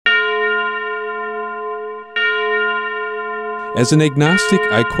As an agnostic,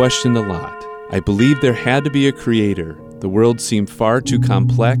 I questioned a lot. I believed there had to be a creator. The world seemed far too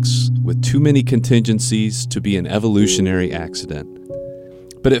complex, with too many contingencies to be an evolutionary accident.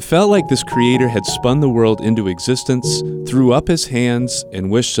 But it felt like this creator had spun the world into existence, threw up his hands,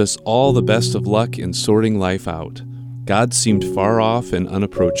 and wished us all the best of luck in sorting life out. God seemed far off and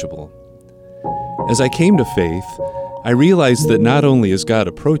unapproachable. As I came to faith, I realized that not only is God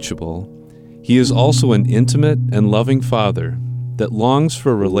approachable, He is also an intimate and loving Father that longs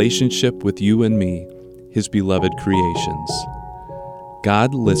for a relationship with you and me, His beloved creations.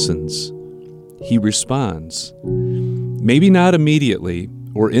 God listens. He responds. Maybe not immediately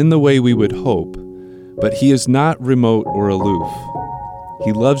or in the way we would hope, but He is not remote or aloof.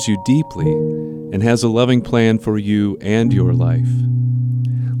 He loves you deeply and has a loving plan for you and your life.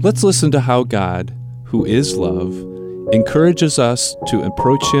 Let's listen to how God, who is love, encourages us to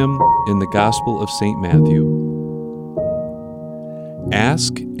approach Him in the Gospel of St. Matthew.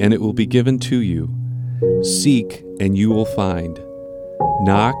 Ask, and it will be given to you. Seek, and you will find.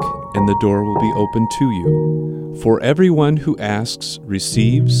 Knock, and the door will be opened to you. For everyone who asks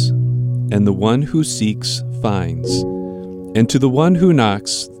receives, and the one who seeks finds. And to the one who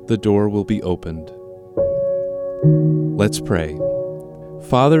knocks, the door will be opened. Let's pray.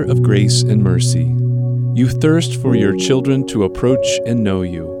 Father of grace and mercy, you thirst for your children to approach and know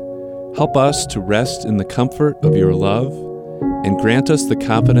you. Help us to rest in the comfort of your love and grant us the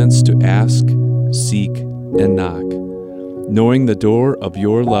confidence to ask, seek, and knock, knowing the door of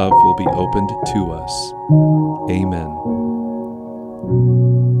your love will be opened to us. Amen.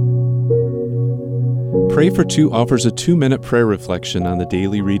 Pray for Two offers a 2-minute prayer reflection on the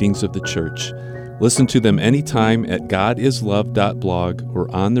daily readings of the Church. Listen to them anytime at godislove.blog or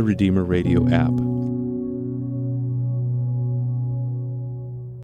on the Redeemer Radio app.